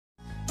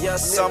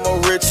Yes, I'm a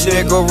rich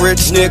nigga,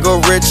 rich nigga,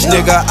 rich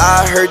nigga.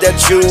 I heard that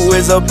you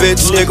is a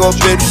bitch nigga,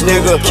 bitch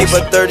nigga. Keep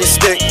a 30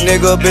 stick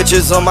nigga,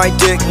 bitches on my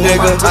dick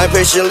nigga. I'm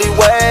patiently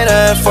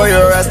waiting for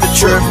your ass to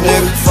trip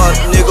nigga. Fuck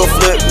nigga,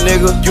 flip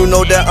nigga, you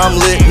know that I'm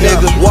lit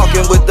nigga.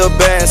 Walking with the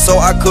band so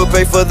I could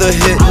pay for the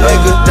hit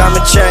nigga.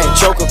 Diamond chain,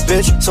 choker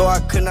bitch, so I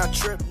could not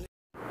trip.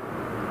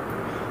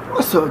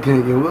 What's up,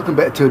 gang? Welcome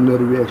back to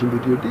another reaction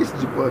video. This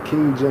is your boy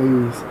King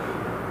James,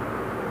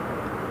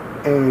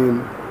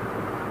 and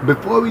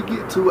before we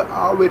get to it,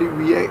 I already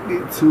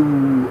reacted to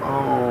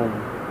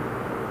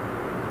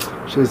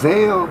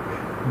Shazam,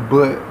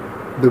 but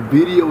the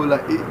video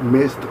it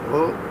messed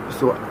up,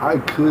 so I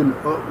couldn't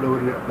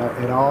upload it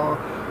at all.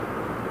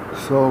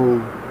 So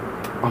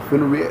I'm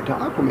finna react to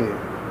Aquaman.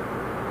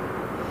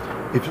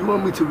 If you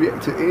want me to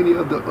react to any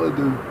of the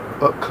other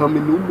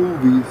upcoming new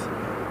movies,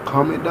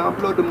 comment down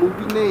below the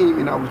movie name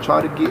and I will try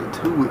to get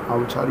to it. I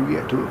will try to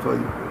react to it for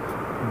you.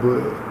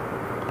 But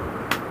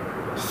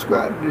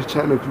subscribe to this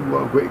channel if you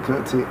want great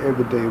content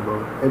every day,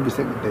 bro. Every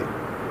single day.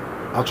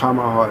 I'll try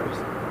my hardest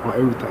on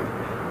everything.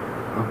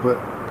 But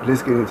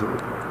let's get into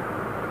it.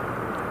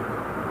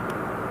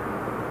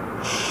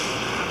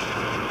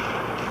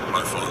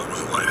 My father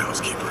was a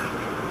lighthouse keeper.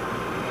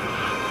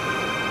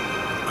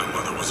 My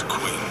mother was a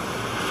queen.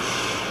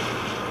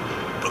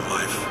 But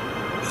life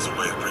is a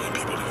way of bringing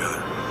people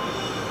together.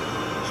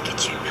 You could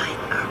unite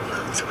our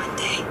worlds one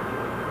day.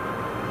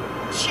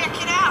 Check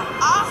it out.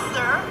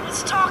 Arthur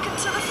is talking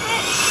to the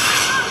fish.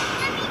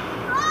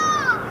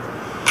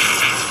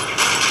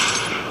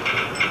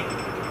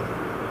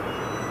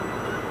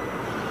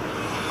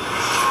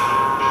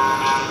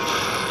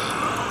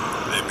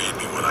 They made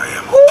me what I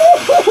am.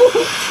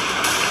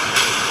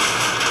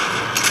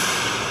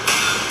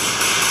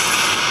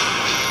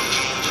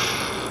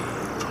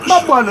 My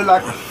boy look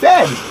like a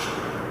savage.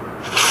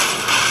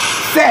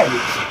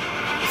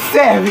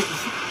 Savage.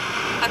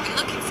 I've been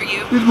looking for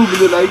you. This movie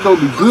look like it's gonna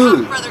be good.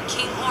 Your brother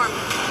King Orm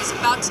is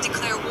about to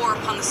declare war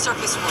upon the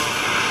surface world.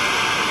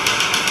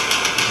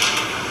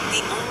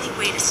 The only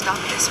way to stop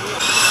this war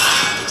is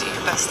to do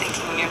your best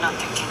thinking when you're not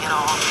thinking at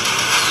all.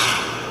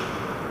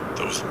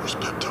 That was the worst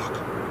pep talk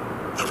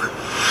ever.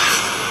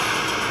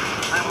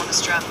 I want to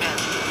strap in.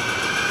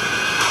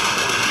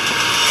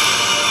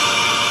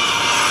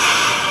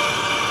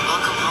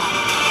 Welcome home.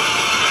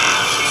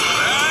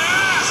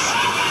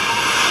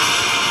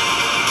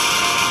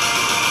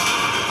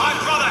 My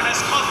brother has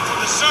come from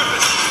the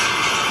surface.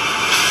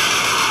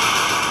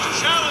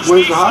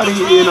 Where's how did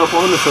he end up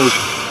on the surface?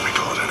 We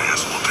call it an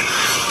ass whooping.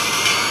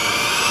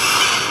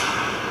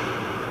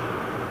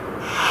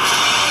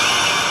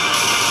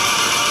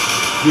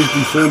 This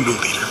December. I'm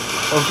the leader.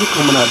 Oh, he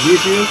coming out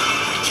this year?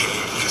 I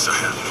came because I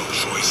have no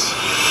choice.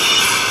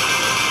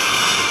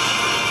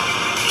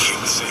 I came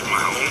to save my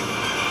home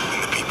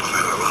and the people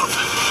that I love.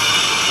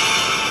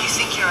 You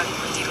think you're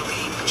unworthy to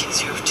lead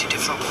because you're of two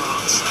different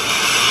worlds.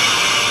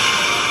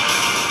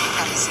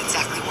 That is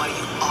exactly why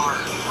you are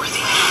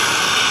worthy.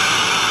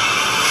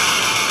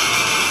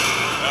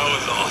 That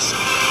was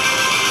awesome.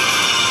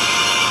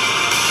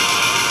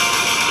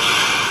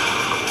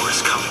 The war is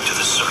coming to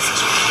the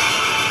surface.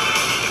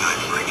 And I'm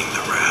bringing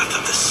the wrath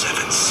of the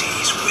 7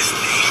 seas with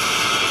me.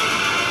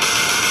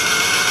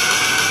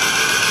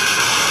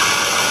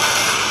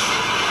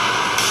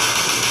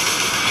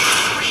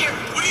 We're here.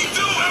 What do you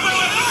do?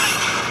 Everyone?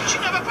 You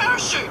should have a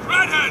parachute.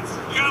 Redheads,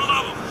 you gotta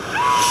love them.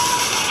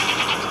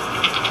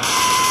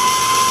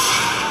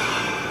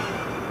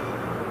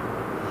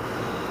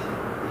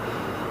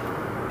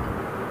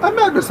 I'm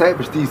not the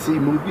Savage DC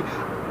movie.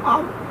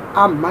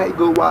 I might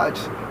go watch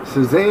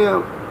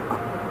Shazam.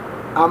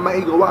 I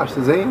might go watch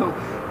Shazam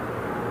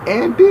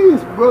and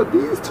this, bro.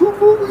 These two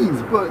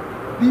movies, but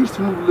these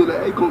two movies look like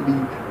they gonna be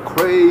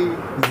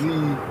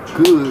crazy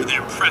good.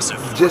 They're impressive.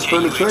 Just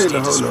from the trailer,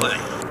 hold display. on.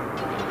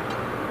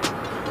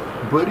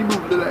 But these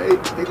movies look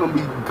like they gonna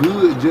be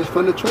good just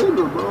from the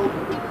trailer, bro.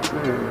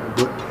 Man,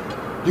 but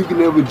you can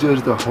never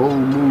judge the whole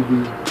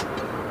movie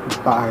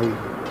by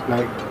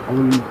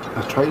only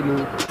a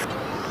trailer.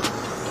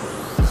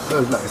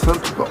 Cause some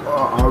people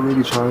are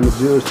already trying to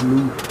judge the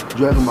new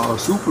Dragon Ball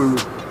Super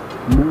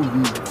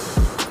movie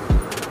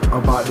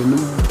about the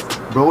new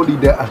Broly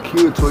that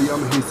Akira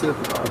Toriyama himself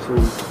is also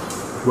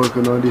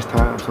working on this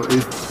time. So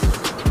if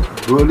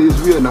Broly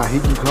is real now, he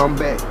can come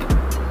back.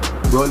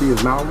 Broly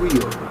is not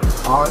real.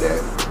 All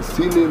that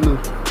sitting in the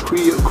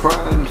crib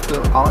crying and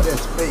stuff, all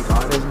that's fake,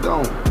 all that's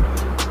gone.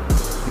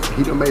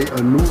 He done made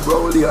a new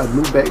Broly, a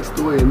new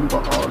backstory, a new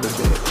all of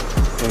that.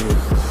 And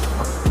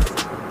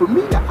for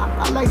me,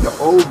 I like the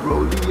old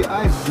Broly,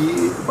 I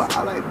did, but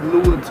I like the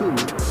new one too.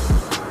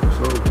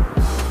 So,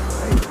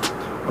 hey,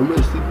 I'm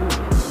ready to see movies.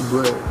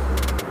 But,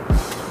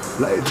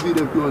 like this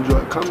video if you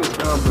enjoy. Comment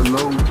down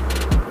below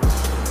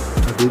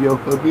a video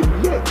for me.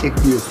 Yeah, it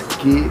could be a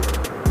skit,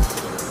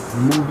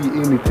 movie,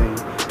 anything.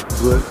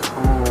 But,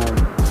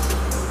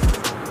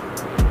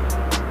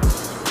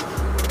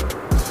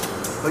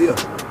 oh yeah,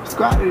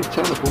 subscribe to this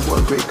channel for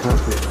more great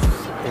content.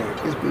 And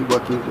it's been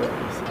King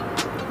James.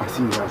 I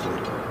see you guys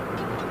later.